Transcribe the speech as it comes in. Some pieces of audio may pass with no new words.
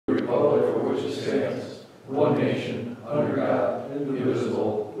one nation, under God,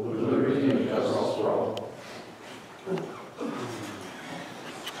 indivisible, with liberty and justice for all.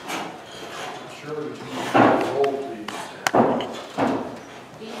 Shirley, can you roll, please?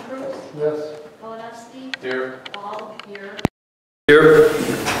 Dean Cruz? Yes. Kalinowski? Here. Paul? Here. Here.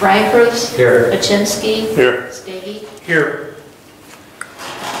 Brian Cruz? Here. Machinsky? Here. Stady? Here.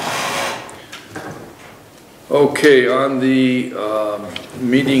 Okay, on the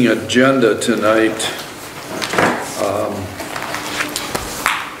meeting agenda tonight,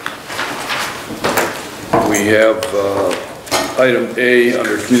 we have item A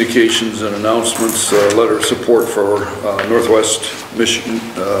under communications and announcements, letter of support for Northwest Michigan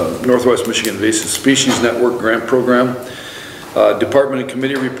Invasive Species Network Grant Program. Department and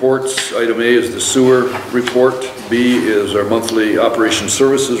committee reports. Item A is the sewer report. B is our monthly operations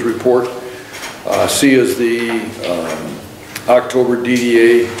services report. C is the October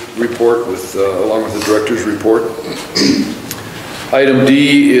DDA report with along with the director's report. Item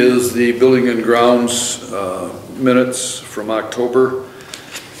D is the building and grounds minutes from October.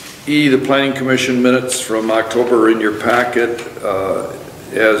 E, the planning commission minutes from October are in your packet,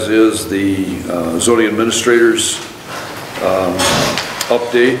 as is the zoning administrator's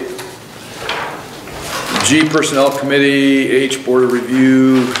update. G, personnel committee. H, board of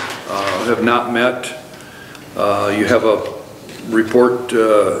review have not met. You have a report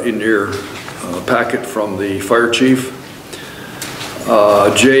in your packet from the fire chief.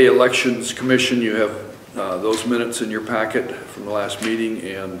 J, elections commission, you have those minutes in your packet from the last meeting,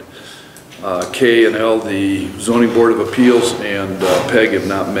 and K and L, the zoning board of appeals, and PEG have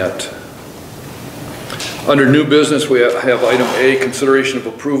not met. Under new business, we have item A, consideration of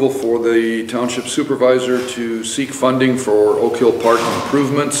approval for the township supervisor to seek funding for Oak Hill Park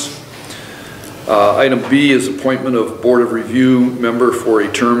improvements. Item B is appointment of board of review member for a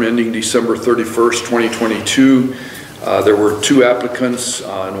term ending December 31st, 2022. There were 2 applicants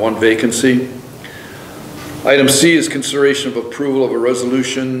and 1 vacancy. Item C is consideration of approval of a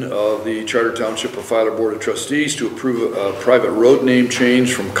resolution of the Charter Township Profiler Board of Trustees to approve a private road name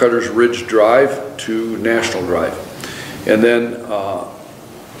change from Cutter's Ridge Drive to National Drive. And then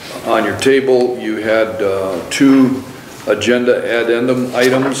on your table you had 2 agenda addendum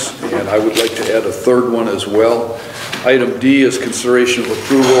items, and I would like to add a 3rd one as well. Item D is consideration of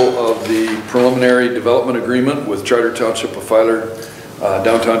approval of the preliminary development agreement with Charter Township Profiler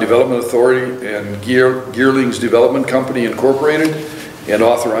Downtown Development Authority and Gearlings Development Company Incorporated, and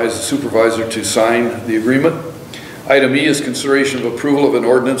authorize the supervisor to sign the agreement. Item E is consideration of approval of an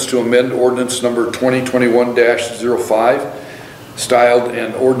ordinance to amend ordinance number 2021-05, styled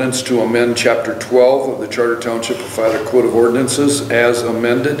an ordinance to amend Chapter 12 of the Charter Township Profiler Code of Ordinances as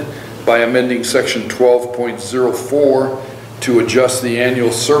amended by amending Section 12.04 to adjust the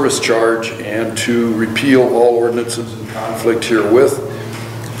annual service charge and to repeal all ordinances in conflict herewith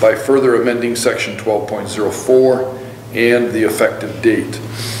by further amending Section 12.04 and the effective date.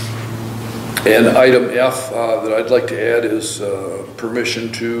 And item F that I'd like to add is permission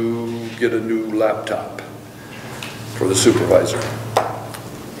to get a new laptop for the supervisor.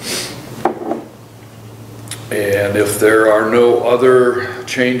 And if there are no other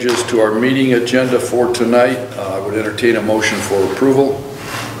changes to our meeting agenda for tonight, I would entertain a motion for approval.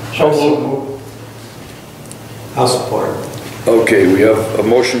 So moved. I'll support. Okay, we have a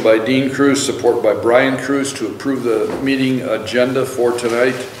motion by Dean Cruz, support by Brian Cruz to approve the meeting agenda for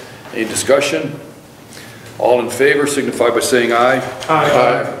tonight. Any discussion? All in favor signify by saying aye.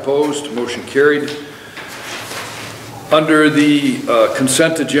 Aye. Opposed? Motion carried. Under the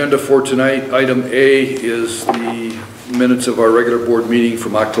consent agenda for tonight, item A is the minutes of our regular board meeting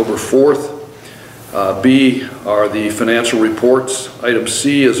from October 4th. B are the financial reports. Item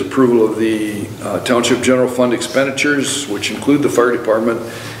C is approval of the Township General Fund expenditures, which include the fire department,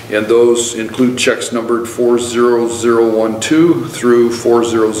 and those include checks numbered 40012 through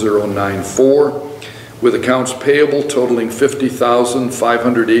 40094, with accounts payable totaling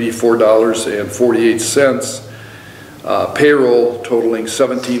 $50,584.48. Payroll totaling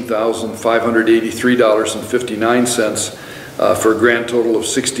 $17,583.59 for a grand total of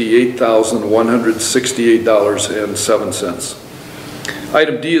 $68,168.07.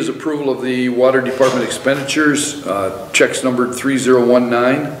 Item D is approval of the Water Department expenditures, checks numbered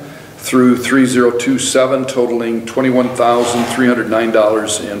 3019 through 3027 totaling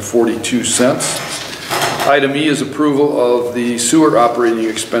 $21,309.42. Item E is approval of the sewer operating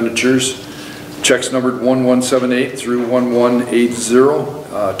expenditures, checks numbered 1178 through 1180,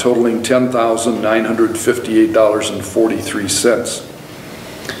 totaling $10,958.43.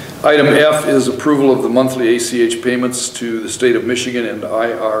 Item F is approval of the monthly ACH payments to the state of Michigan and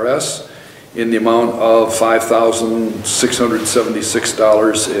IRS in the amount of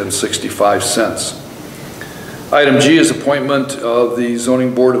 $5,676.65. Item G is appointment of the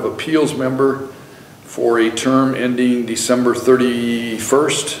Zoning Board of Appeals member for a term ending December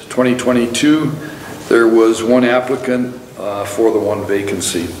 31st, 2022. There was one applicant for the one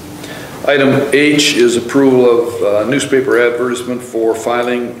vacancy. Item H is approval of newspaper advertisement for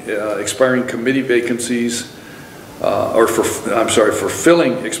filing expiring committee vacancies, for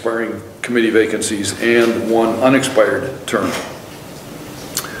filling expiring committee vacancies and one unexpired term.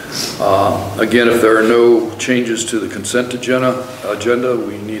 Again, if there are no changes to the consent agenda,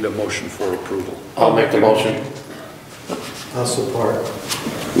 we need a motion for approval. I'll make the motion. I'll support.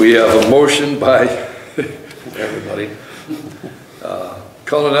 We have a motion by Everybody.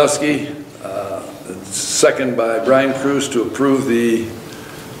 Kolonowski, second by Brian Cruz to approve the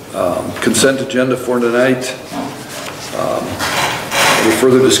consent agenda for tonight. Any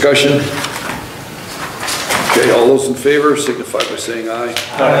further discussion? Okay, all those in favor signify by saying aye.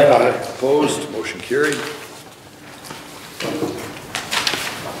 Aye. Opposed, motion carried.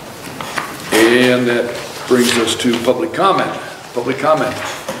 And that brings us to public comment. Public comment.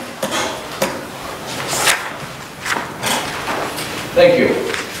 Thank you.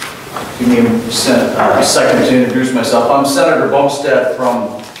 Give me a second to introduce myself. I'm Senator Bumstead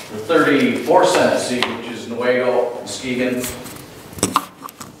from the 34th Senate seat, which is Newaygo, Muskegon.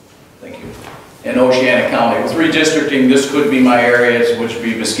 Thank you. In Oceana County. With redistricting, this could be my areas, which would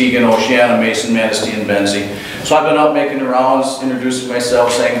be Muskegon, Oceana, Mason, Manistee, and Benzie. So I've been out making the rounds, introducing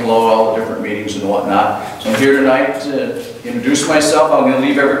myself, saying hello at all the different meetings and whatnot. So I'm here tonight to introduce myself. I'm going to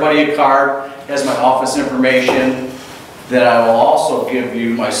leave everybody a card. It has my office information. Then I will also give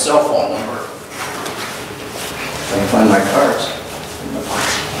you my cell phone number. If I can find my cards.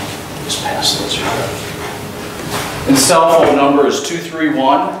 Just pass those around. And cell phone number is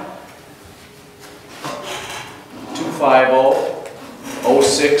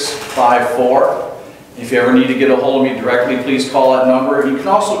 231-250-0654. If you ever need to get a hold of me directly, please call that number. You can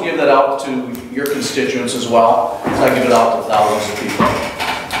also give that out to your constituents as well. I give it out to thousands of people.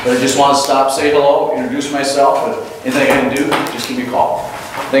 But I just want to stop, say hello, introduce myself. But anything I can do, just give me a call.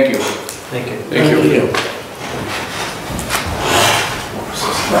 Thank you. Thank you. Thank you.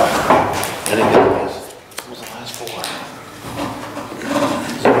 Anything else? What was the last four?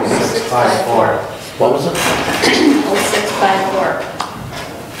 654. What was it? 0654.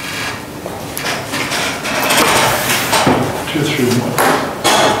 231.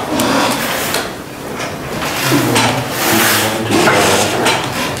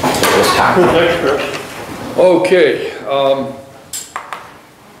 Okay.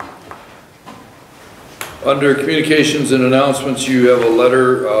 Under communications and announcements, you have a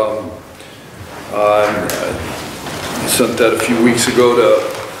letter. I sent that a few weeks ago to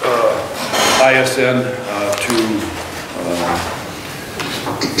ISN to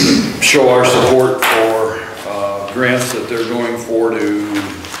show our support for grants that they're going for to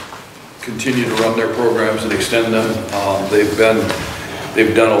continue to run their programs and extend them. They've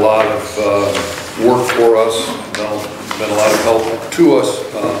done a lot of work for us, been a lot of help to us,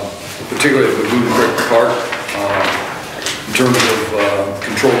 particularly at Magoon Creek Park, in terms of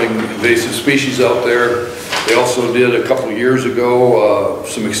controlling invasive species out there. They also did a couple of years ago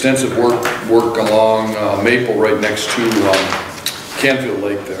some extensive work along Maple right next to Canfield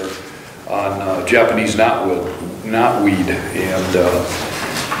Lake there on Japanese knotweed. And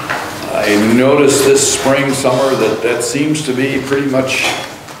I noticed this spring, summer, that seems to be pretty much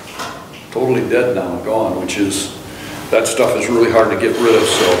totally dead now and gone, which is, that stuff is really hard to get rid of,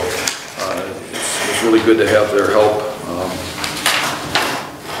 so it's really good to have their help.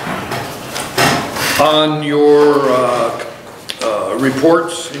 On your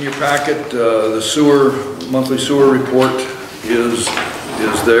reports in your packet, the monthly sewer report is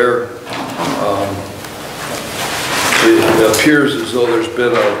there. It appears as though there's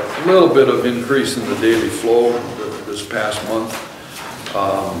been a little bit of increase in the daily flow this past month.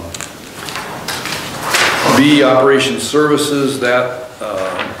 B, Operations Services, that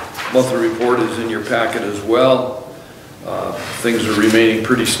monthly report is in your packet as well. Things are remaining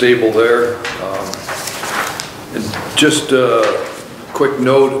pretty stable there. And just a quick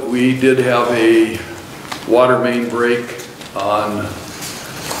note, we did have a water main break on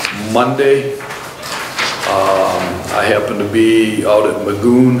Monday. I happened to be out at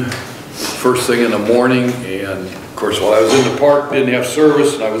Magoon first thing in the morning, and of course while I was in the park, didn't have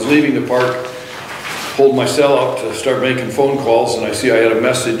service, and I was leaving the park, pulled my cell out to start making phone calls, and I see I had a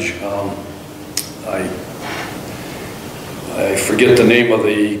message. I forget the name of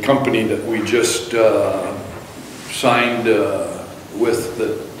the company that we just signed with,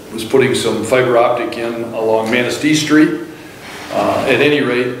 that was putting some fiber optic in along Manistee Street. At any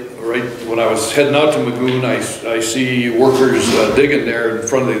rate, right when I was heading out to Magoon, I see workers digging there in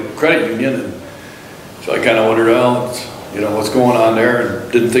front of the credit union, and so I kind of wondered, well, what's going on there,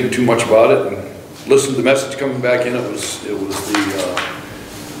 and didn't think too much about it, and listened to the message coming back in. It was the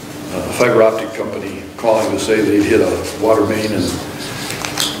fiber optic company calling to say they'd hit a water main, and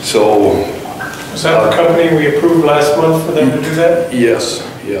so. Was that the company we approved last month for them to do that? Yes,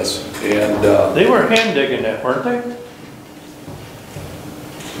 and They were hand digging that, weren't they?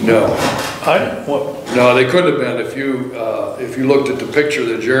 no. No, they couldn't have been. If you looked at the picture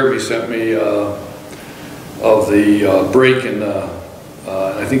that Jeremy sent me of the break in,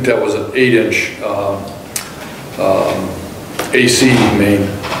 I think that was an 8-inch AC main,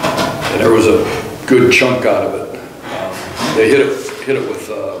 and there was a good chunk out of it. They hit it with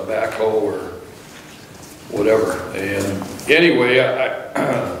a backhoe or whatever. And anyway,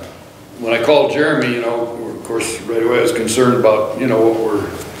 when I called Jeremy, of course, right away I was concerned about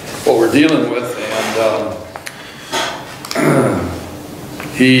what we're dealing with,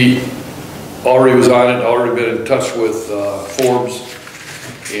 and he already was on it, already been in touch with Forbes,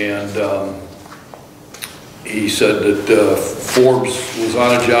 and he said that Forbes was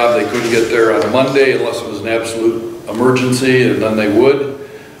on a job. They couldn't get there on a Monday unless it was an absolute emergency, and then they would.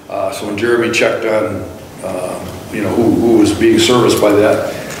 So when Jeremy checked on who was being serviced by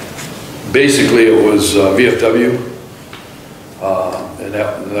that, basically it was VFW, and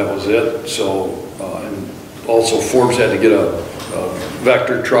that was it. So and also Forbes had to get a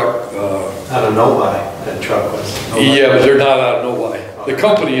Vector truck. Out of Novi, that truck was. Yeah, but they're not out of Novi. The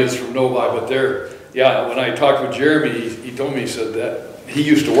company is from Novi, but when I talked with Jeremy, he told me, he said that he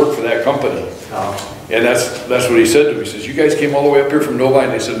used to work for that company. Oh. And that's what he said to me. He says, you guys came all the way up here from Novi?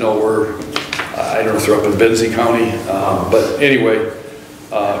 And they said, no, I don't know if they're up in Benzie County. But anyway,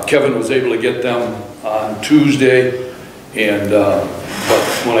 Kevin was able to get them on Tuesday. And but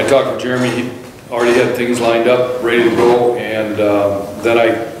when I talked with Jeremy, he already had things lined up, ready to go. And then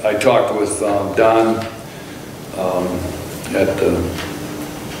I talked with Don at the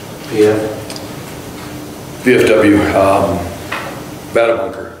VFW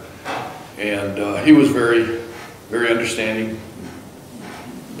Battabunker, and he was very, very understanding,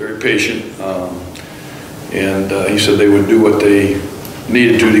 very patient, and he said they would do what they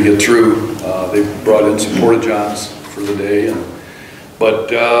needed to get through. They brought in some porta-johns for the day, but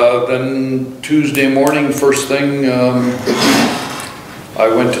then Tuesday morning, first thing, I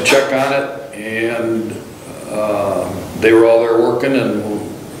went to check on it, and they were all there working, and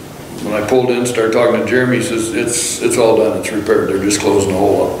when I pulled in, started talking to Jeremy, he says, it's all done, it's repaired, they're just closing the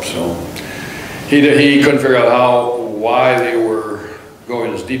hole up. So he couldn't figure out why they were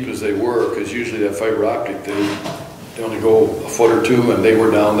going as deep as they were, because usually that fiber optic, they only go a foot or two, and they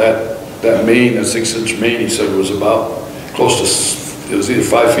were down that main, that 6-inch main, he said was about close to, it was either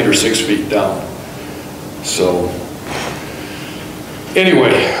 5 feet or 6 feet down. So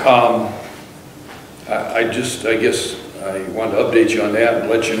anyway, I guess I wanted to update you on that and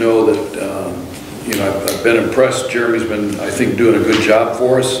let you know that, I've been impressed. Jeremy's been, I think, doing a good job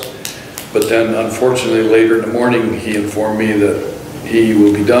for us. But then, unfortunately, later in the morning, he informed me that he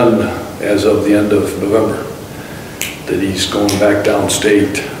will be done as of the end of November, that he's going back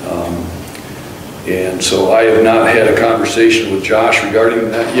downstate. And so I have not had a conversation with Josh regarding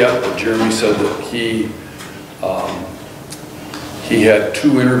that yet, but Jeremy said that he had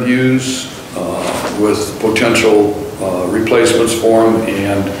 2 interviews with potential replacements for him,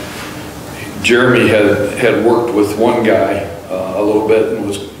 and Jeremy had worked with one guy a little bit,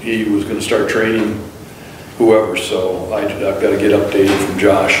 and he was going to start training whoever. So I've got to get updated from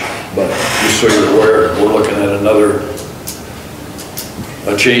Josh. But just so you're aware, we're looking at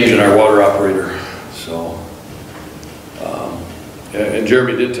a change in our water operator. So and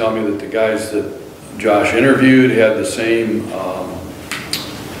Jeremy did tell me that the guys that Josh interviewed had the same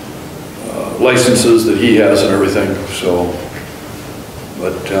licenses that he has and everything. So,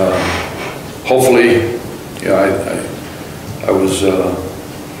 but hopefully, I was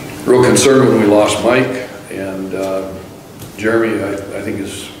real concerned when we lost Mike, and Jeremy, I think,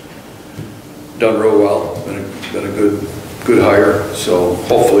 has done real well. Been a good hire. So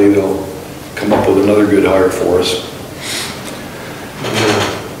hopefully they'll come up with another good hire for us.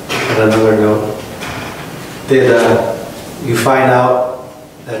 On another note, did you find out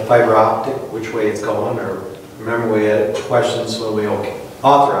that fiber optic, which way it's going? Or remember we had questions when we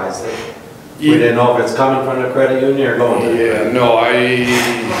authorized it. We didn't know if it's coming from the credit union or going to the credit union. No,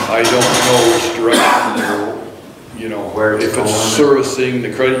 I don't know which direction they're, where it's if going, it's servicing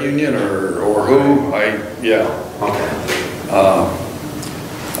the credit union or who. Okay.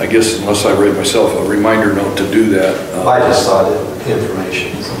 I guess unless I write myself a reminder note to do that. I just saw the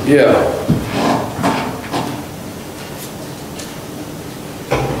information. So. Yeah.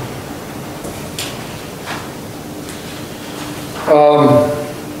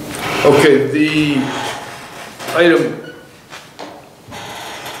 Okay, the item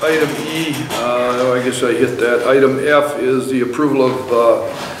E, I guess I hit that. Item F is the approval of,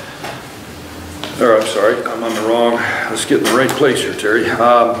 or I'm sorry, I'm on the wrong, let's get in the right place here, Terry.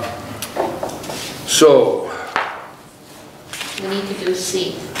 So, We need to do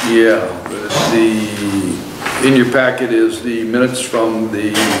C. yeah, in your packet is the minutes from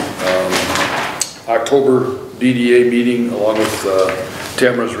the October DDA meeting along with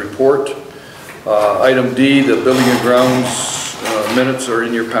Tamara's report. Item D, the building and grounds minutes are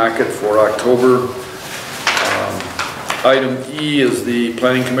in your packet for October. Item E is the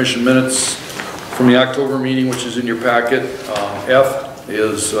planning commission minutes from the October meeting, which is in your packet. F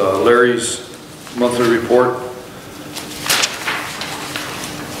is Larry's monthly report.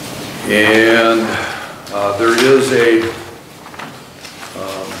 And there is a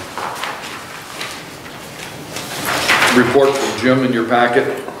report from Jim in your packet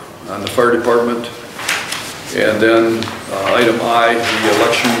on the fire department. And then item I, the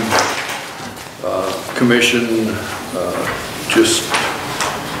election commission,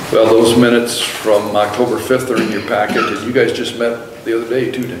 well, those minutes from October 5th are in your packet. And you guys just met the other day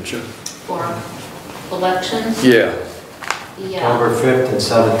too, didn't you? For elections. Yeah. October 5th and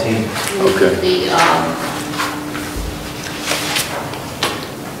 17th. Okay. The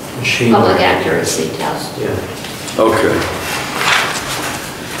Machine. public accuracy test. Yeah. Okay.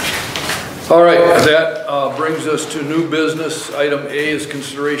 All right, that brings us to new business. Item A is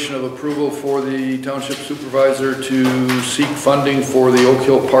consideration of approval for the township supervisor to seek funding for the Oak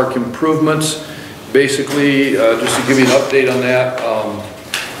Hill Park improvements. Basically, just to give you an update on that,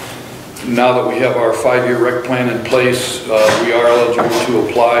 now that we have our 5-year rec plan in place, we are eligible to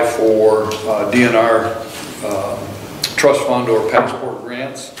apply for DNR trust fund or passport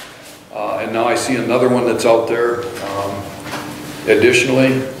grants. And now I see another one that's out there.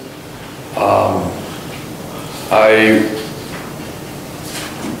 Additionally, I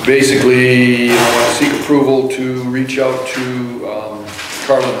basically want to seek approval to reach out to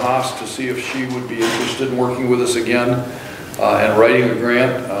Carlin Haas to see if she would be interested in working with us again and writing a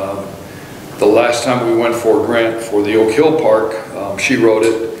grant. The last time we went for a grant for the Oak Hill Park, she wrote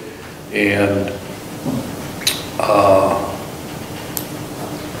it, and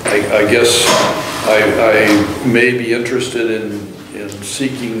I guess I may be interested in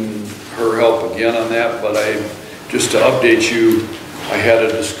seeking her help again on that, but just to update you, I had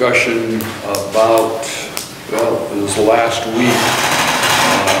a discussion about, well, it was last week,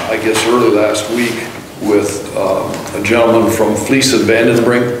 I guess early last week, with a gentleman from Fleece and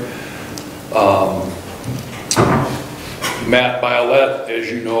Vandenbrink. Matt Biolette, as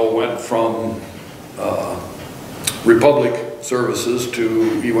you know, went from Republic Services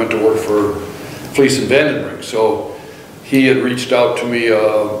he went to work for Fleece and Vandenbrink. So he had reached out to me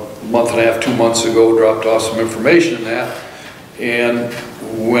a month and a half, 2 months ago, dropped off some information in that. And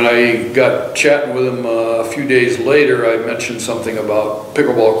when I got chatting with him a few days later, I mentioned something about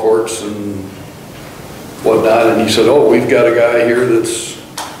pickleball courts and whatnot, and he said, oh, we've got a guy here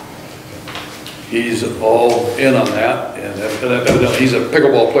he's all in on that, and he's a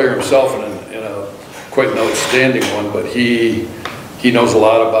pickleball player himself and quite an outstanding one, but he knows a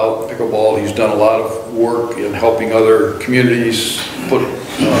lot about pickleball. He's done a lot of work in helping other communities put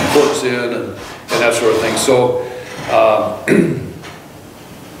courts in and that sort of thing. So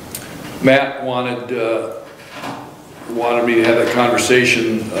Matt wanted me to have that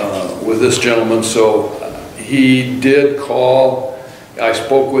conversation with this gentleman, so he did call. I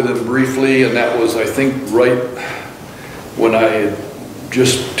spoke with him briefly, and that was, I think, right when I had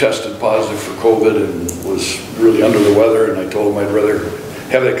just tested positive for COVID and was really under the weather, and I told him I'd rather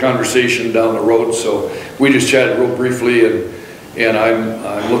have that conversation down the road. So we just chatted real briefly, and I'm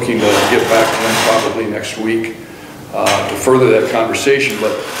looking to get back to him probably next week to further that conversation.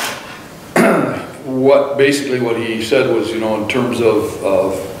 But basically what he said was, in terms of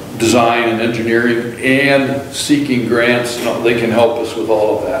design and engineering and seeking grants, they can help us with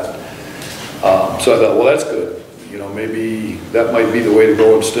all of that. So I thought, well, that's good. Maybe that might be the way to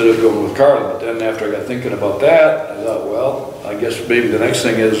go instead of going with Carlin. But then after I got thinking about that, I thought, well, I guess maybe the next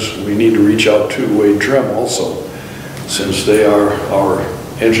thing is we need to reach out to Wade Trim also, since they are our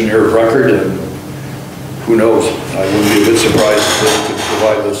engineer of record, and who knows, I wouldn't be a bit surprised if they could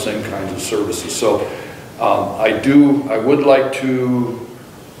provide those same kinds of services. So I would like to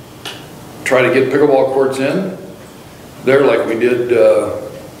try to get pickleball courts in there like we did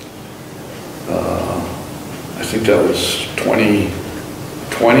think that was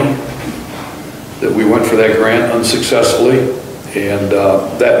 2020, that we went for that grant unsuccessfully. And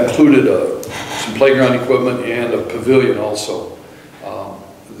that included some playground equipment and a pavilion also.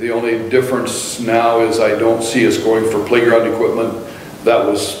 The only difference now is I don't see us going for playground equipment. That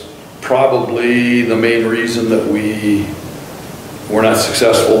was probably the main reason that we were not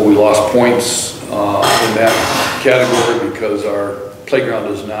successful. We lost points in that category because our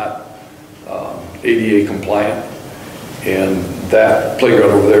playground is not ADA compliant. And that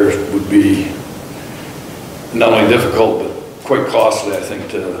playground over there would be not only difficult, but quite costly, I think,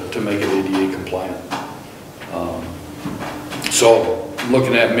 to make it ADA compliant. So I'm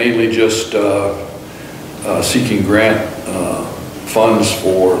looking at mainly just seeking grant funds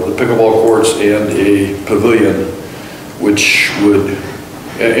for the pickleball courts and a pavilion, which would,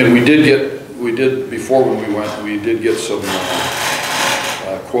 and we did before when we went, we did get some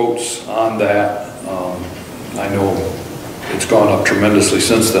quotes on that. I know it's gone up tremendously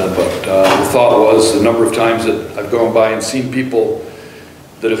since then, but the thought was the number of times that I've gone by and seen people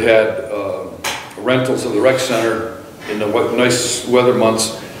that have had rentals of the rec center in the nice weather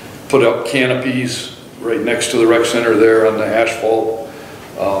months put up canopies right next to the rec center there on the asphalt.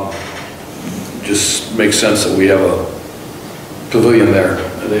 Just makes sense that we have a pavilion there.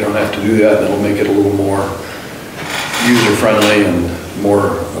 They don't have to do that. It'll make it a little more user-friendly and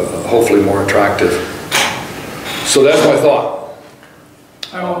more, hopefully more attractive. So that's my thought.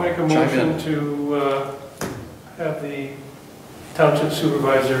 I will make a motion to have the Township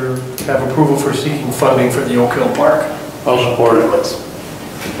Supervisor have approval for seeking funding for the Oak Hill Park. I'll support it.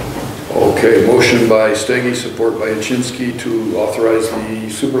 Okay, motion by Steggy, support by Hachinsky to authorize the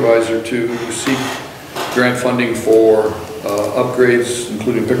supervisor to seek grant funding for upgrades,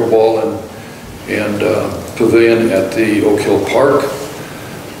 including pickleball and pavilion at the Oak Hill Park.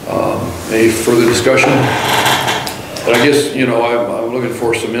 Any further discussion? But I guess, you know, I'm looking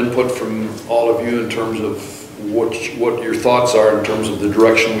for some input from all of you in terms of what your thoughts are in terms of the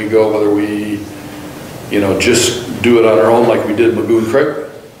direction we go, whether we, you know, just do it on our own like we did Magoon Creek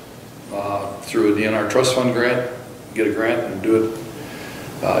through a DNR trust fund grant, get a grant and do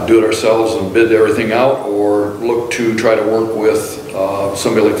it ourselves and bid everything out, or look to try to work with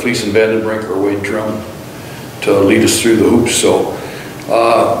somebody like Fleece and Vandenbrink or Wade Drum to lead us through the hoops. So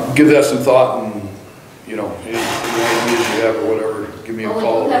give that some thought, and you know, any ideas you have or whatever, give me a call.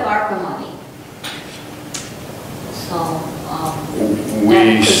 Well, we do have ARPA money. So We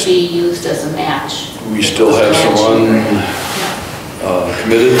that could be used as a match. We still have some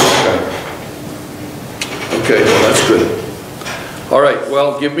committed. Okay, well, that's good. All right,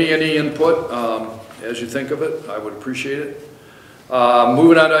 well, give me any input as you think of it. I would appreciate it.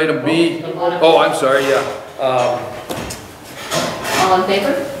 Moving on to item B. Oh, I'm sorry, yeah. All in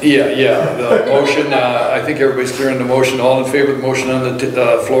favor? Yeah, the motion, I think everybody's clear on the motion. All in favor of the motion on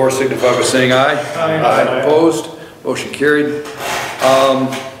the floor signify by saying aye. Aye. Opposed? Motion carried.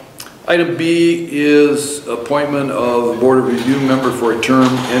 Item B is appointment of Board of Review member for a term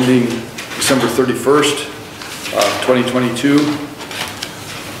ending December 31st, 2022.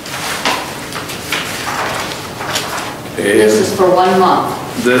 This is for 1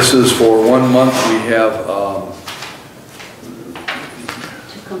 month. This is for 1 month. We have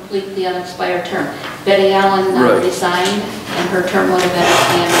To complete the unexpired term. Betty Allen Right. resigned, and her term would have been at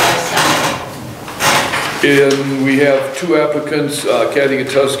the end of this summer. And we have two applicants, Kathy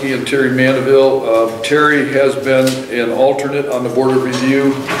Gutowski and Terry Mandeville. Terry has been an alternate on the Board of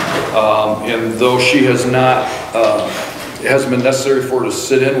Review, and though she has not, it hasn't been necessary for her to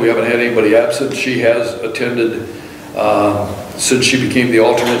sit in, we haven't had anybody absent, she has attended, since she became the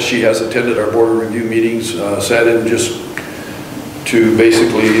alternate, she has attended our Board of Review meetings, sat in just to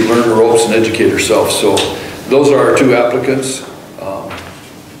basically learn the ropes and educate herself. So those are our two applicants.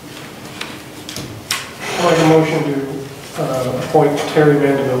 I'll make a motion to appoint Terry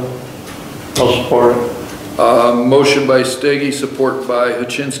Vanderbilt. I'll support it. Motion by Steggy, support by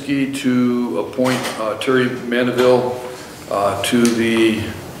Hachinsky to appoint Terry Mandeville to the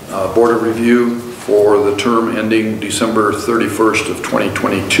Board of Review for the term ending December 31st of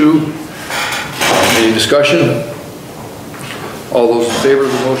 2022. Any discussion? All those in favor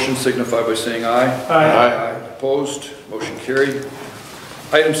of the motion signify by saying aye. Aye. Opposed? Motion carried.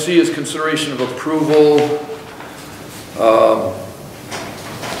 Item C is consideration of approval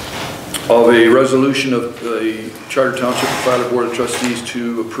of a resolution of the Charter Township Fire Board of Trustees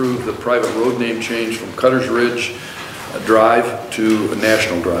to approve the private road name change from Cutter's Ridge Drive to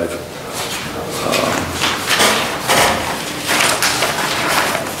National Drive.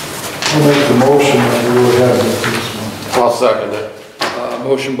 I'll make the motion that we would have this one. I'll second it.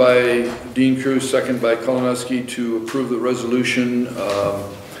 Motion by Dean Cruz, second by Kolonowski to approve the resolution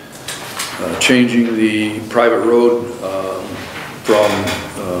changing the private road from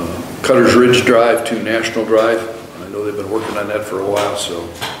Cutter's Ridge Drive to National Drive. I know they've been working on that for a while, so.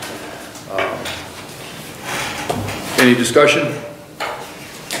 Any discussion?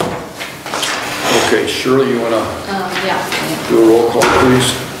 Okay, Shirley, you want to Yeah. do a roll call,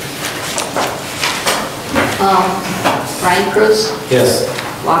 please? Brian Cruz, Yes.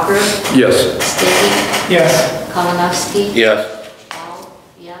 Walker, Yes. Stady, Yes. Kalinowski. Yes. Paul,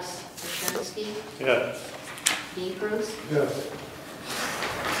 yes. Krasinski, Yes. Dean Cruz. Yes.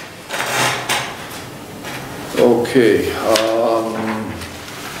 Okay,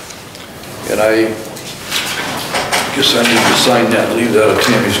 and I guess I need to sign that, and leave that at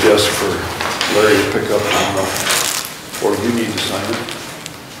Tammy's desk for Larry to pick up tomorrow. Or you need to sign it.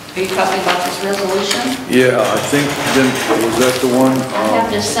 Are you talking about this resolution? Yeah, I think, then, was that the one? I have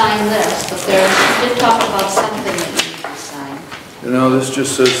to sign this, but there, we did talk about something that you need to sign. You know, this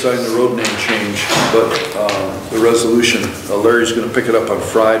just says sign the road name change, but the resolution, Larry's gonna pick it up on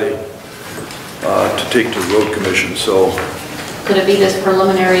Friday to take to the road commission, so. Could it be this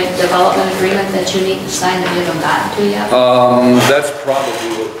preliminary development agreement that you need to sign that you haven't gotten to yet? That's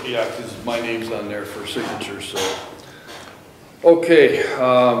probably what, yeah, because my name's on there for signature, so. Okay,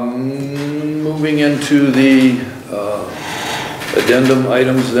 moving into the addendum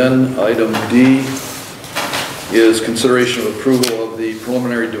items then. Item D is consideration of approval of the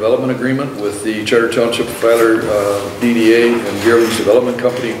preliminary development agreement with the Charter Township Filer DDA and Gearlings Development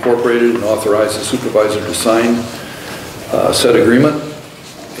Company Incorporated, and authorize the supervisor to sign said agreement.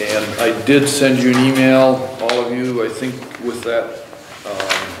 And I did send you an email, all of you, I think, with that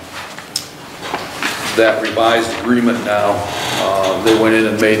that revised agreement now. They went in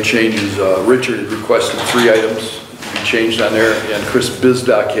and made changes. Richard had requested 3 items to be changed on there, and Chris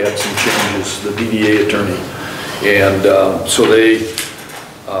Bizdock had some changes, the DDA attorney. And so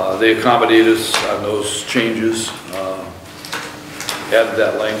they accommodated us on those changes, added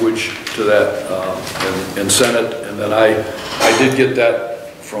that language to that and sent it. And then I did get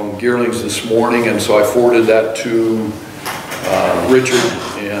that from Gearlings this morning, and so I forwarded that to Richard,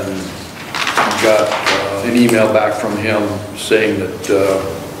 and got an email back from him saying that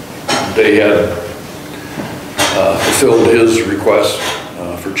they had fulfilled his request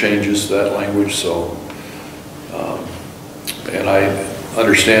for changes to that language. So, and I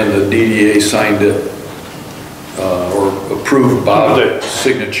understand the DDA signed it or approved Bob's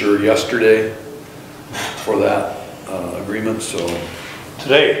signature yesterday for that agreement. So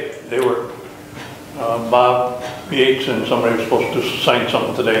Today, they were, Bob Yates and somebody was supposed to sign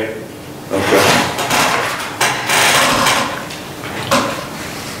something today. okay.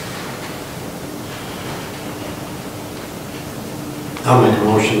 I'll make a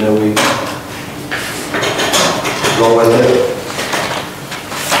motion that we go with it.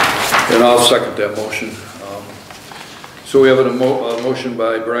 And I'll second that motion. So we have a motion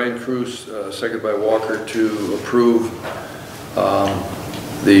by Brian Cruz, second by Walker, to approve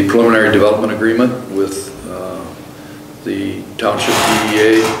the preliminary development agreement with the Township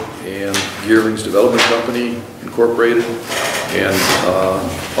DDA and Gearlings Development Company Incorporated, and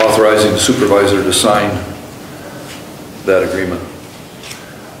authorizing the supervisor to sign that agreement.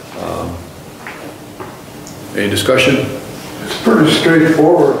 Any discussion? It's pretty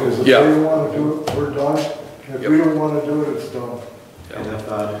straightforward, because if Yeah. they want to do it, we're done. If we don't want to do it, it's done. And if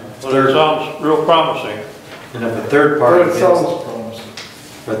Well, it sounds real promising. and if a third party But it gets, sounds promising.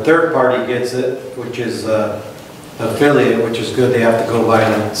 if a third party gets it, which is affiliate, which is good, they have to go by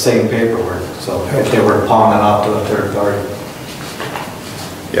the same paperwork. So if they were pawning off to a third party.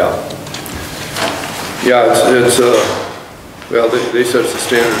 Yeah. Yeah, well, they said it's a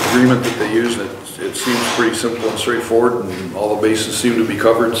standard agreement that they use, and it seems pretty simple and straightforward, and all the bases seem to be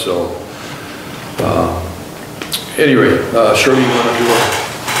covered, so. Anyway, Shirley, you want to do a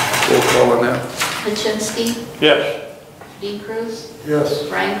roll call on that? Krasinski, Yes. Dean Cruz, Yes.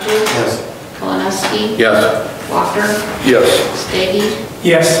 Brian Cruz. Yes. Kalinowski. Yes. Walker, Yes. Stady,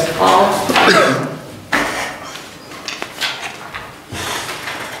 Yes. Paul.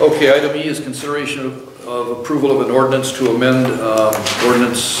 Okay, item E is consideration of approval of an ordinance to amend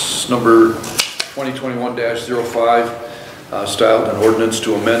ordinance number 2021-05, styled an ordinance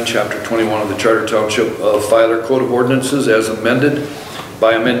to amend Chapter 21 of the Charter Township of Filer Code of Ordinances as amended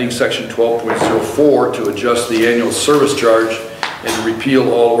by amending Section 12.04 to adjust the annual service charge and to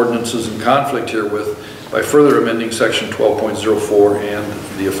repeal all ordinances in conflict herewith by further amending Section 12.04 and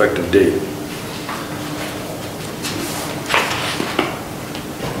the effective date.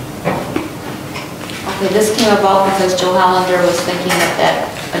 Okay, this came about because Joe Hollander was thinking of that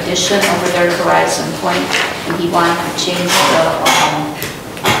addition over there to Horizon Point, and he wanted to change the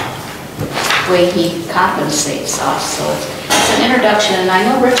way he compensates us. So it's an introduction, and I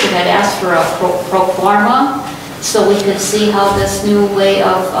know Richard had asked for a pro forma, so we could see how this new way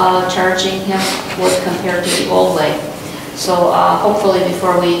of charging him would compare to the old way. So hopefully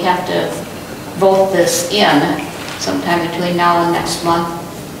before we have to vote this in, sometime between now and next month,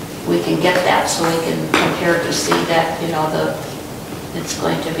 we can get that so we can compare to see that, you know, it's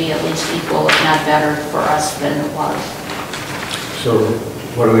going to be at least equal, if not better, for us than it was. So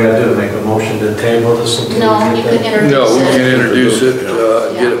what do we gotta do, make a motion to table this until No, we you get could that? introduce it. No, we can introduce it,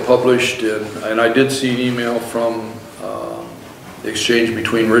 get Yeah. it published, and I did see an email from the exchange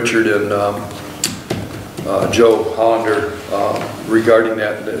between Richard and Joe Hollander regarding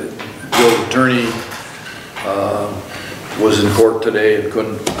that. Joe's attorney was in court today and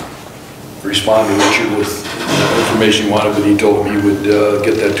couldn't respond to Richard with the information he wanted, but he told him he would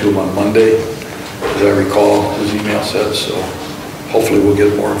get that to him on Monday, as I recall his email said, so hopefully we'll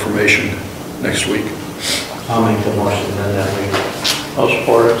get more information next week. I'll make the motion then that we, I'll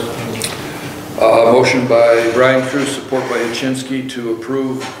support it. Motion by Brian Cruz, support by Yachinsky to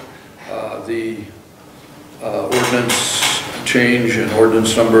approve the ordinance change in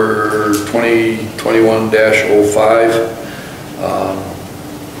ordinance number 2021-05.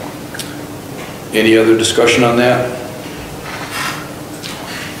 Any other discussion on that?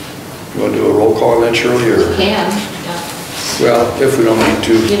 You want to do a roll call on that, Shirley? Or? You can, Well, if we don't need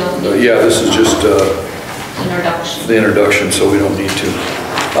to. You don't need Yeah, this is just introduction. the introduction, so we don't need to.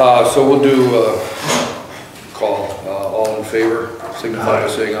 So we'll do call. All in favor, signify by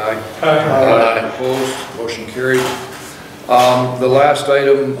saying aye. Aye. Opposed, motion carried. The last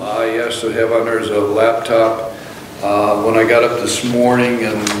item I asked to have on there is a laptop. When I got up this morning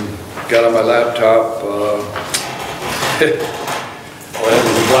and got on my laptop, it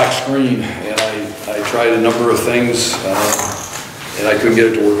was a black screen, and I tried a number of things, and I couldn't get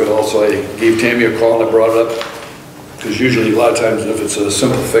it to work at all, so I gave Tammy a call and I brought it up, because usually a lot of times if it's a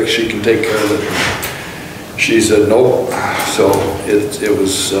simple fix, she can take care of it. She said nope, so it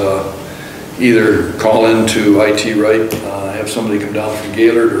was either call into IT Right, have somebody come down from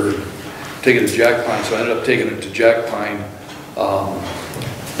Gaylord, or take it to Jack Pine. So I ended up taking it to Jack Pine.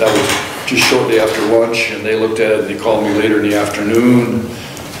 That was just shortly after lunch, and they looked at it and they called me later in the afternoon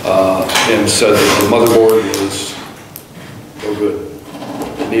and said that the motherboard was no good.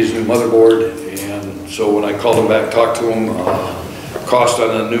 It needs a new motherboard, and so when I called him back, talked to him, cost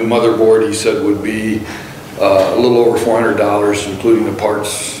on a new motherboard he said would be a little over $400, including the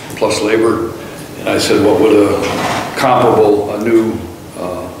parts plus labor. And I said, what would a new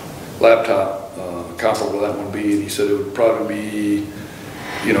laptop comparable to that one be? And he said it would probably be,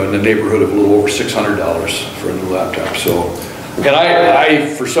 you know, in the neighborhood of a little over $600 for a new laptop. So, and I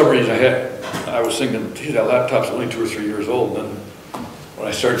for some reason I was thinking, gee, that laptop's only 2 or 3 years old. And then when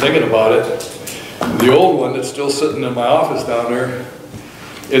I started thinking about it, the old one that's still sitting in my office down there,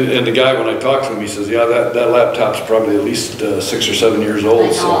 and the guy, when I talked to him, he says, yeah, that laptop's probably at least 6 or 7 years old. I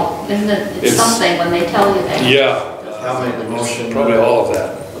know, so isn't it's something when they tell you that. yeah, I'll make the motion. probably all of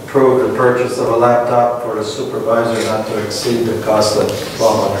that. Approve the purchase of a laptop for the supervisor not to exceed the cost of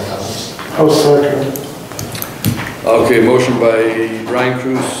 $1,200. I'll second. Okay, motion by Brian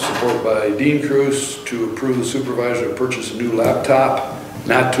Cruz, support by Dean Cruz to approve the supervisor to purchase a new laptop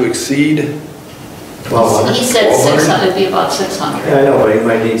not to exceed. $1,200. He said 600, it'd be about 600. Yeah, I know, but you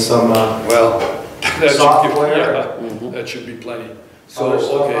might need some, Well, that Software? that should be plenty. So, Other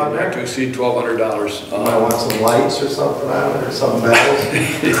stuff okay, on there? not to exceed $1,200. you might want some lights or something on it, or some bells.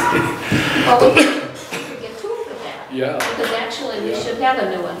 Well, we could get two for that. Yeah. Because actually, we Yeah. should have a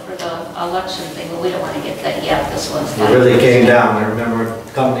new one for the election thing, but we don't want to get that yet. This one's It not. really came down. I remember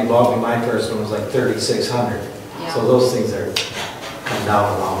the company bought me, my first one was like $3,600. Yeah. So those things are come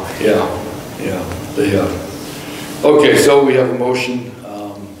down a long way. Yeah, they have. Okay, so we have a motion,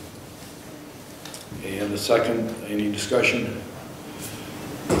 and a second. Any discussion?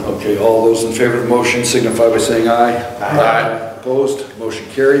 Okay, all those in favor of the motion signify by saying aye. Aye. Opposed? Motion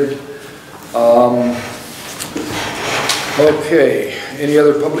carried. Okay, any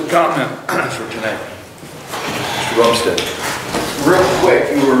other public comment for tonight? Mr. Bumstead. Real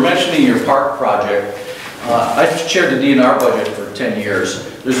quick, you were mentioning your park project. I've chaired the DNR budget for 10 years.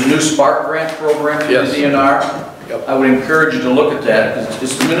 There's a new Spark grant program for Yes. the DNR. Yep. I would encourage you to look at that.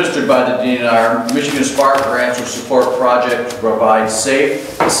 It's administered by the DNR. Michigan Spark grants will support projects to provide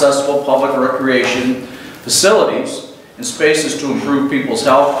safe, accessible public recreation facilities and spaces to improve people's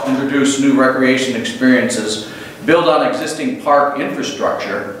health, introduce new recreation experiences, build on existing park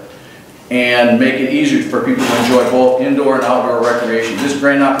infrastructure, and make it easier for people to enjoy both indoor and outdoor recreation. This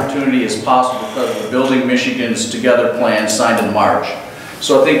grant opportunity is possible because of the Building Michigan's Together plan signed in March.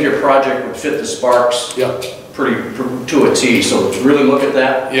 So I think your project would fit the Sparks pretty to a T, so really look at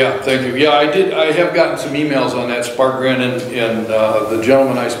that. Yeah, thank you. Yeah, I have gotten some emails on that Spark grant, and the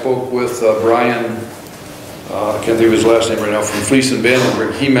gentleman I spoke with, Brian, I can't think of his last name right now, from Fleece and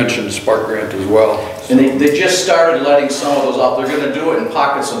Vandenberg, he mentioned Spark grant as well. And they just started letting some of those out. They're going to do it in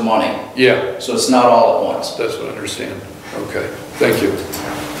pockets of money. Yeah. So it's not all at once. That's what I understand. Okay, thank you.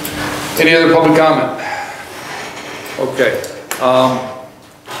 Any other public comment? Okay.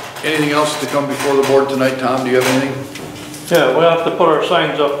 Anything else to come before the board tonight, Tom? Do you have anything? Yeah, we'll have to put our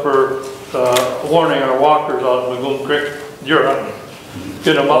signs up for warning our walkers out in Lagoon Creek deer hunting.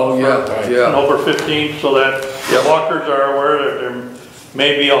 Get them up for over 15 so that walkers are aware that there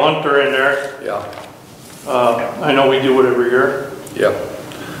may be a hunter in there. Yeah. I know we do it every year. Yeah.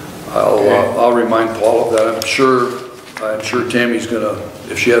 I'll remind Paul of that. I'm sure Tammy's gonna,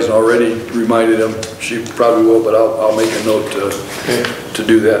 if she hasn't already reminded him, she probably will, but I'll make a note to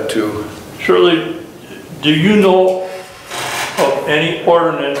do that too. Shirley, do you know of any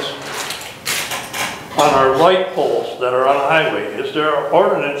ordinance on our light poles that are on a highway? Is there an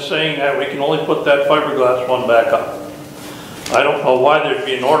ordinance saying that we can only put that fiberglass one back up? I don't know why there'd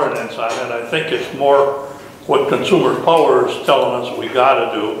be an ordinance on it. I think it's more what Consumer Power is telling us we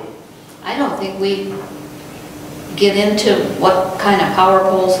gotta do. I don't think we get into what kind of power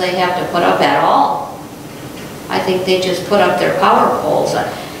poles they have to put up at all. I think they just put up their power poles.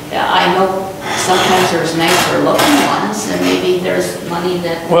 I know sometimes there's nicer looking ones, and maybe there's money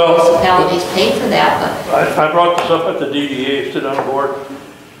that municipalities pay for that, but... I brought this up at the DDA, sit on the board.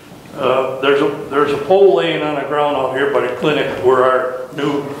 There's a pole laying on the ground out here by the clinic where our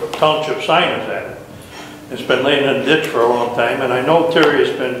new township sign is at. It's been laying in a ditch for a long time, and I know Terry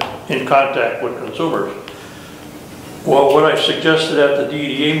has been in contact with consumers. Well, what I suggested at the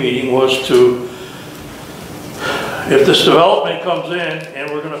DDA meeting was to, if this development comes in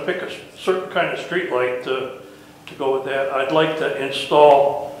and we're going to pick a certain kind of street light to go with that, I'd like to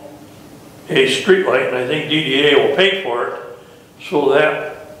install a street light, and I think DDA will pay for it, so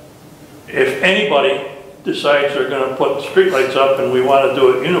that if anybody decides they're going to put street lights up and we want to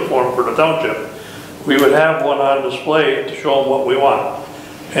do it uniform for the township, we would have one on display to show them what we want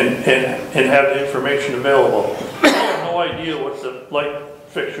and have the information available. I have no idea what the light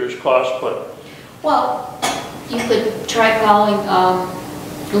fixtures cost, but... Well, you could try calling,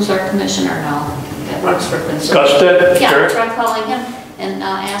 who's our commissioner now, that works for Consumer. Gusted? Yeah, Sure. try calling him and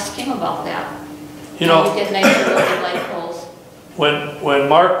ask him about that. You know, you get nicer looking light poles. when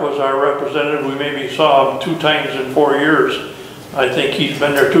Mark was our representative, we maybe saw him 2 times in 4 years. I think he's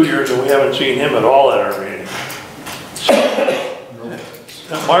been there 2 years and we haven't seen him at all at our meeting.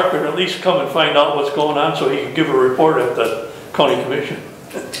 So, Mark would at least come and find out what's going on so he could give a report at the county commission.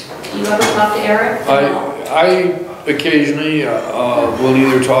 You ever talk to Eric? I occasionally will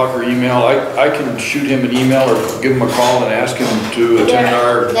either talk or email. I can shoot him an email or give him a call and ask him to attend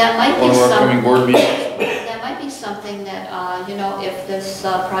one of our coming board meetings. That might be something that, you know, if this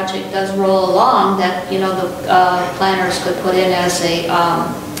project does roll along, that, you know, the planners could put in as a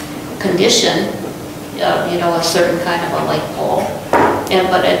condition, you know, a certain kind of a light pole.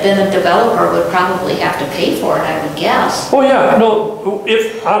 But then a developer would probably have to pay for it, I would guess. Oh yeah, no,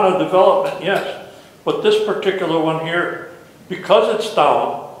 if on a development, yes. But this particular one here, because it's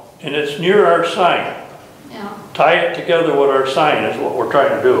down and it's near our sign, Yeah. tie it together with our sign is what we're trying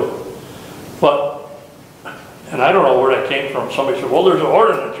to do. But, and I don't know where that came from. Somebody said, well, there's an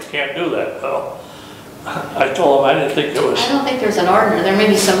ordinance, you can't do that. Well, I told them I didn't think there was. I don't think there's an ordinance. There may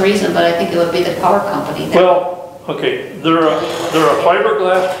be some reason, but I think it would be the power company that... Well, okay, they're a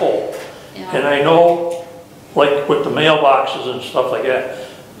fiberglass pole. Yeah. And I know, like with the mailboxes and stuff like that,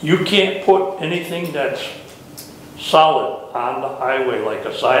 you can't put anything that's solid on the highway, like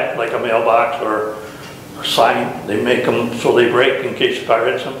a sign, like a mailbox or a sign. They make them so they break in case a car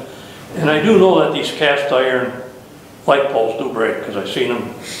hits them. And I do know that these cast iron light poles do break, because I've seen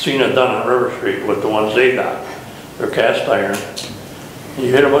it done on River Street with the ones they got. They're cast iron.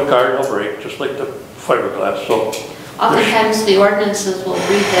 You hit them with a car, they'll break, just like the fiberglass. So oftentimes the ordinances will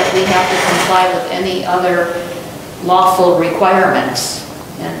read that we have to comply with any other lawful requirements.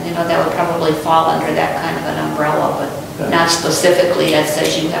 And, you know, that would probably fall under that kind of an umbrella, but not specifically that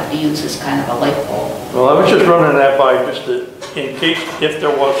says you have to use this kind of a light pole. Well, I was just running that by just in case, if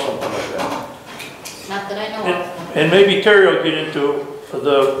there was something like that. Not that I know of. And maybe Terry will get into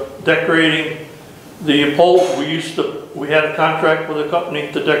the decorating the poles. We had a contract with a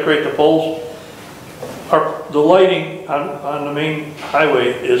company to decorate the poles. the lighting on the main highway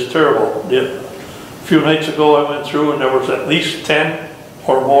is terrible. A few nights ago I went through and there was at least 10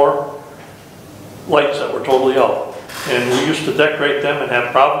 or more lights that were totally out. And we used to decorate them and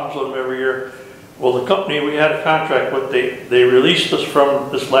have problems with them every year. Well, the company we had a contract with, they released us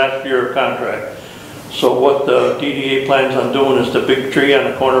from this last year of contract. So what the DDA plans on doing is the big tree on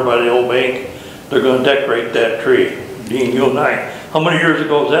the corner by the old bank, they're gonna decorate that tree. Dean, you and I, how many years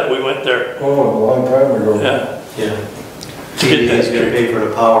ago was that we went there? Oh, a long time ago. Yeah. Yeah. Get that TD's gonna pay for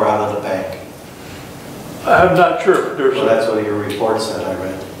the power out of the bank. I'm not sure. There's Well, that's what your report said, I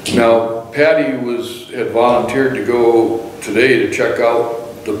read. Now, Patty had volunteered to go today to check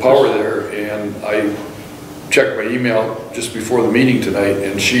out the power there, and I checked my email just before the meeting tonight,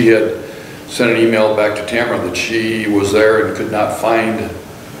 and she had sent an email back to Tamara that she was there and could not find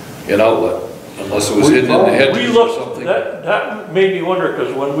an outlet, unless it was hidden in the we hedges or looked, something. that made me wonder,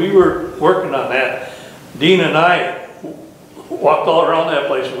 because when we were working on that, Dean and I walked all around that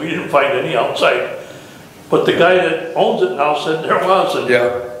place and we didn't find any outside. But the guy that owns it now said there was. And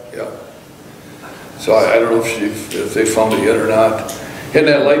Yeah. So I don't know if they found it yet or not. And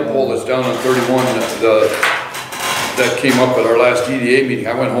that light pole that's down on 31, that came up at our last DDA meeting.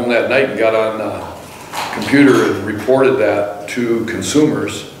 I went home that night and got on the computer and reported that to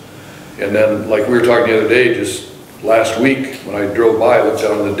consumers. And then, like we were talking the other day, just last week, when I drove by, I looked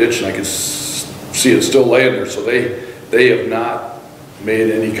down in the ditch and I could see it still laying there. So they have not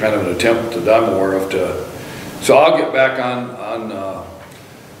made any kind of an attempt that I'm aware of to. So I'll get back on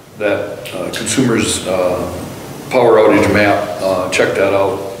that consumers power outage map, check that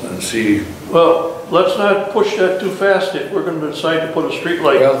out and see. well, let's not push that too fast if we're going to decide to put a street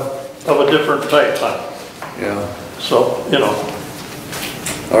light of a different type on. Yeah. So, you know.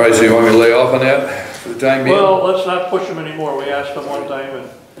 All right, so you want me to lay off on that for the time being? Well, let's not push them anymore. We asked them one time, and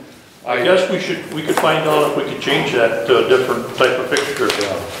I guess we could find out if we could change that to a different type of fixture.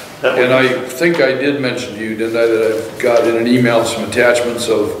 That would And I think I did mention to you, didn't I, that I've got in an email some attachments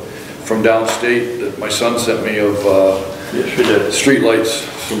from downstate that my son sent me of yes, you did. street lights,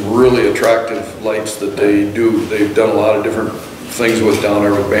 some really attractive lights that they do. They've done a lot of different things with down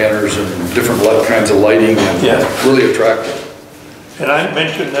there with banners and different kinds of lighting and really attractive. And I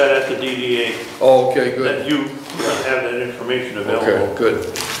mentioned that at the DDA. Oh, okay, good. That you have that information available. Okay,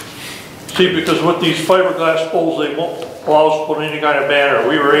 good. See, because with these fiberglass poles, they won't allow us to put any kind of banner.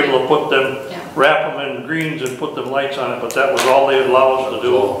 We were able to put them, wrap them in greens and put them lights on it, but that was all they would allow us to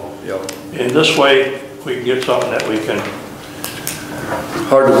do. Yeah. And this way, we can get something that we can.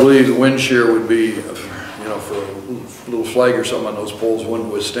 Hard to believe the wind shear would be, you know, for a little flag or something on those poles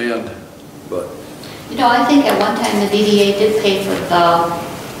wouldn't withstand, but. You know, I think at one time the DDA did pay for the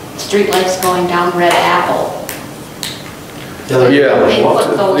streetlights going down Red Apple. Yeah, They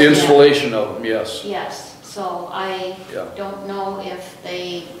put those the in. installation of them, yes. Yes, so I Yeah. don't know if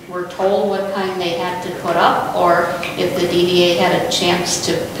they were told what kind they had to put up, or if the DDA had a chance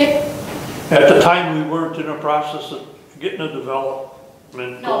to pick. At the time, we weren't in a process of getting a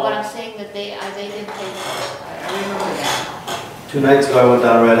development. No, but I'm saying that they did pay for it. I remember that. 2 nights ago, I went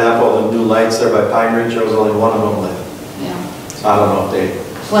down Red Apple, the new lights there by Pine Ridge, there was only one of them lit. Yeah. So I don't know if they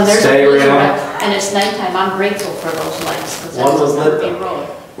When there's a stay blizzard around. and it's nighttime, I'm grateful for those lights, because One that's was a lit Murphy though.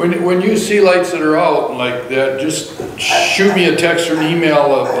 Road. When you see lights that are out like that, just shoot me a text or an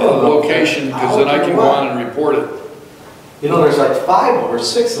email of a location, because then I can go on and report it. You know, there's like 5 or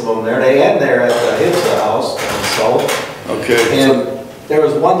 6 of them there. They end there at the Hibsa house, and so. Okay. And there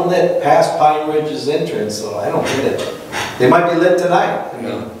was one lit past Pine Ridge's entrance, so I don't get it. They might be lit tonight. I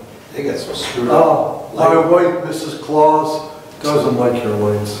mean, they get so screwed up. My wife, Mrs. Claus, doesn't like your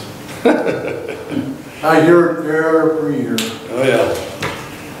lights. I hear it every year. Oh, yeah.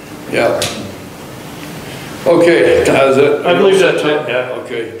 Yeah. Okay, is it? I believe that's it, yeah.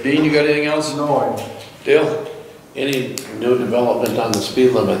 Okay. Dean, you got anything else? No, Dale? Any new development on the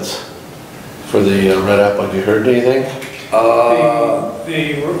speed limits for the Red Apple? Have you heard anything?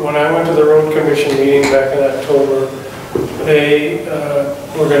 When I went to the road commission meeting back in October, they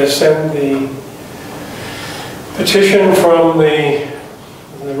were going to send the petition from the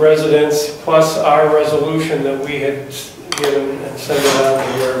residents plus our resolution that we had given and send it out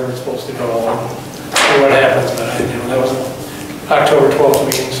to wherever it's supposed to go. And what happens, but that was an October 12th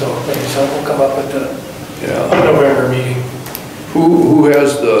meeting, so maybe something will come up at the November meeting. Who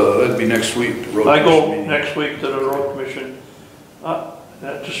has that'd be next week, the road I commission go meeting. next week to the road commission.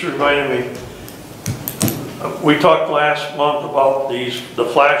 That just reminded me, we talked last month about the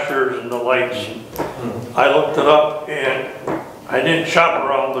flashers and the lights. I looked it up and I didn't shop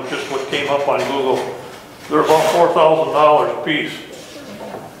around, but just what came up on Google. They're about $4,000 a piece.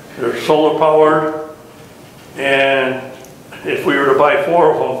 They're solar powered And if we were to buy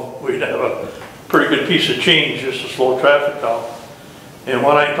 4 of them, we'd have a pretty good piece of change just to slow traffic down. And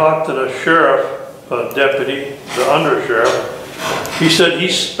when I talked to the sheriff deputy, the undersheriff, he said he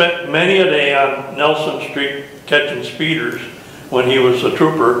spent many a day on Nelson Street catching speeders when he was a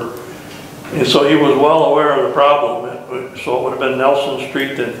trooper. And so he was well aware of the problem. So it would have been Nelson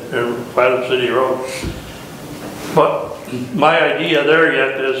Street and Flatted City Road. But my idea there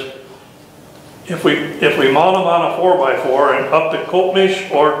yet is if we mount them on a 4x4 and up to Copemish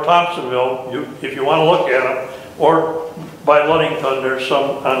or Thompsonville, if you want to look at them, or by Ludington, there's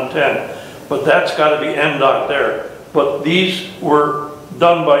some on 10. But that's got to be MDOT there. But these were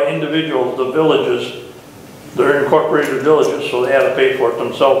done by individuals, the villages. They're incorporated villages, so they had to pay for it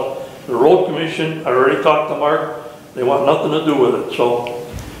themselves. The road commission, I already talked to Mark, they want nothing to do with it. So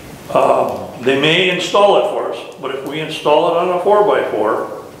they may install it for us, but if we install it on a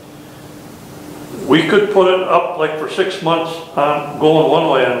 4x4, we could put it up like for 6 months on going one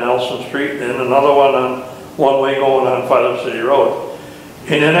way on Nelson Street and another one on one way going on Flatted City Road.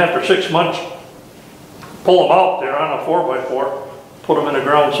 And then after 6 months, pull them out there on a 4x4, put them in the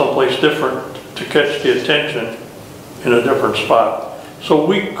ground someplace different to catch the attention in a different spot. So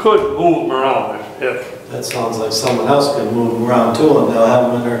we could move them around if That sounds like someone else could move them around too, and they'll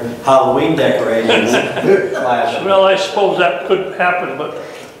have them in their Halloween decorations. Flashing. well, I suppose that could happen, but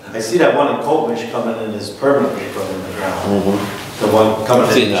I see that one in Copemish coming in is permanently put in the ground. The one coming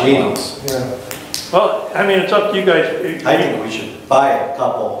I've seen in that Geno's. well, I mean, it's up to you guys. I think we should buy a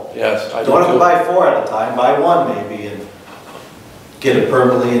couple. Yes, I do Don't have to too. buy 4 at a time, buy 1 maybe, and get it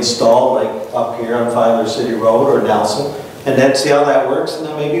permanently installed, like up here on Flatted City Road or Nelson, and then see how that works, and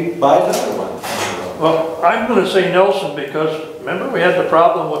then maybe buy another one. Well, I'm going to say Nelson because remember we had the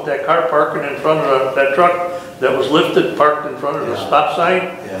problem with that car parking in front of that truck that was lifted, parked in front of the stop sign,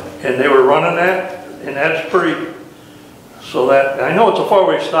 and they were running that, and that's pretty. So that I know it's a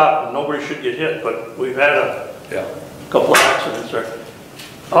 4-way stop and nobody should get hit, but we've had a couple of accidents there.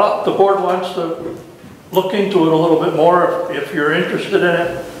 The board wants to look into it a little bit more if you're interested in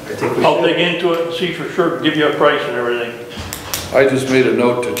it. I think we I'll should. dig into it and see for sure, give you a price and everything. I just made a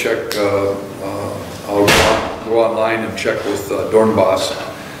note to check, I'll go online and check with Dornbos.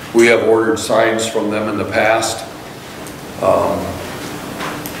 We have ordered signs from them in the past.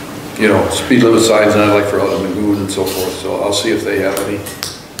 You know, speed limit signs, and I like for out of Magoon and so forth, so I'll see if they have any.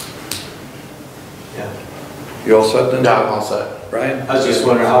 Yeah. You all set then? Yeah, I'm all set. Brian? I was just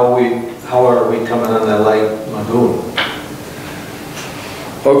wondering how are we coming on that light Magoon?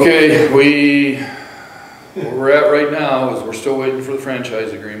 Okay, where we're at right now is we're still waiting for the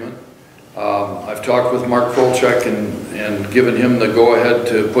franchise agreement. I've talked with Mark Kolchak and given him the go-ahead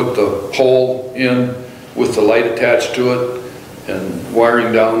to put the pole in with the light attached to it and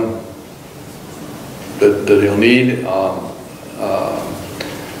wiring down that he'll need. I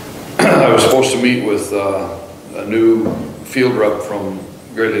was supposed to meet with a new field rep from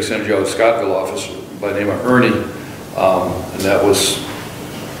Great Lakes Energy out of Scottville office by the name of Ernie, and that was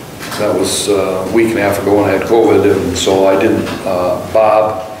a week and a half ago when I had COVID, and so I didn't.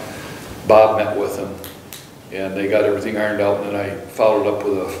 Bob met with him, and they got everything ironed out, and then I followed up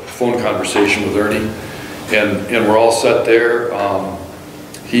with a phone conversation with Ernie, and we're all set there.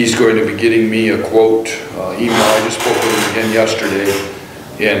 He's going to be getting me a quote email. I just spoke with him again yesterday,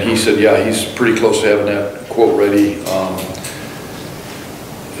 and he said, yeah, he's pretty close to having that quote ready.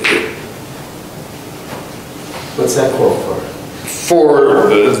 What's that quote for? For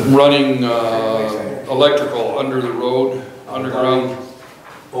running electrical under the road, underground.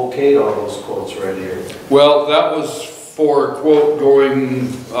 Okayed all those quotes right here. Well, that was for a quote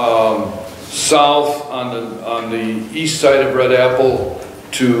going south on the east side of Red Apple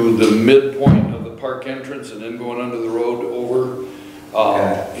to the midpoint of the park entrance and then going under the road over.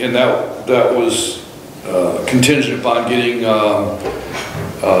 And that was contingent upon getting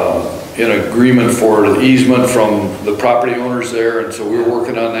an agreement for the easement from the property owners there, and so we were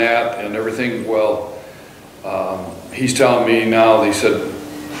working on that and everything. Well, he's telling me now, they said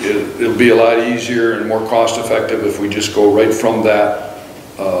it'll be a lot easier and more cost effective if we just go right from that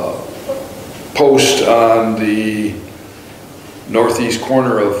post on the northeast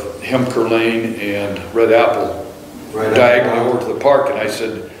corner of Hemker Lane and Red Apple, diagonally over to the park. And I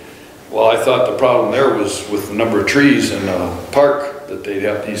said, well, I thought the problem there was with the number of trees in the park that they'd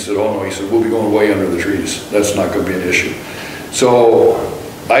have. He said, oh no, he said, we'll be going way under the trees. That's not going to be an issue. So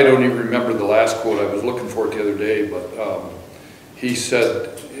I don't even remember the last quote. I was looking for it the other day, but he said,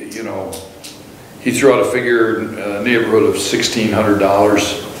 you know, he threw out a figure in a neighborhood of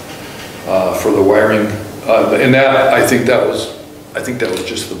 $1,600 for the wiring, and that I think that was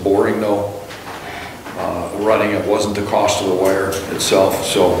just the boring though. running. It wasn't the cost of the wire itself,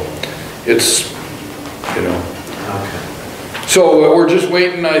 so it's, you know. Okay. So we're just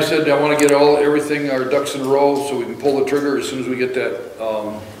waiting. I said I want to get everything, our ducks in a row, so we can pull the trigger as soon as we get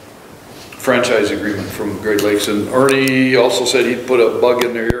that franchise agreement from Great Lakes. And Ernie also said he'd put a bug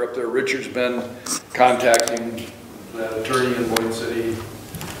in their ear up there. Richard's been contacting that attorney in Boyne City. We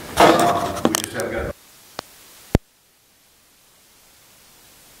just haven't gotten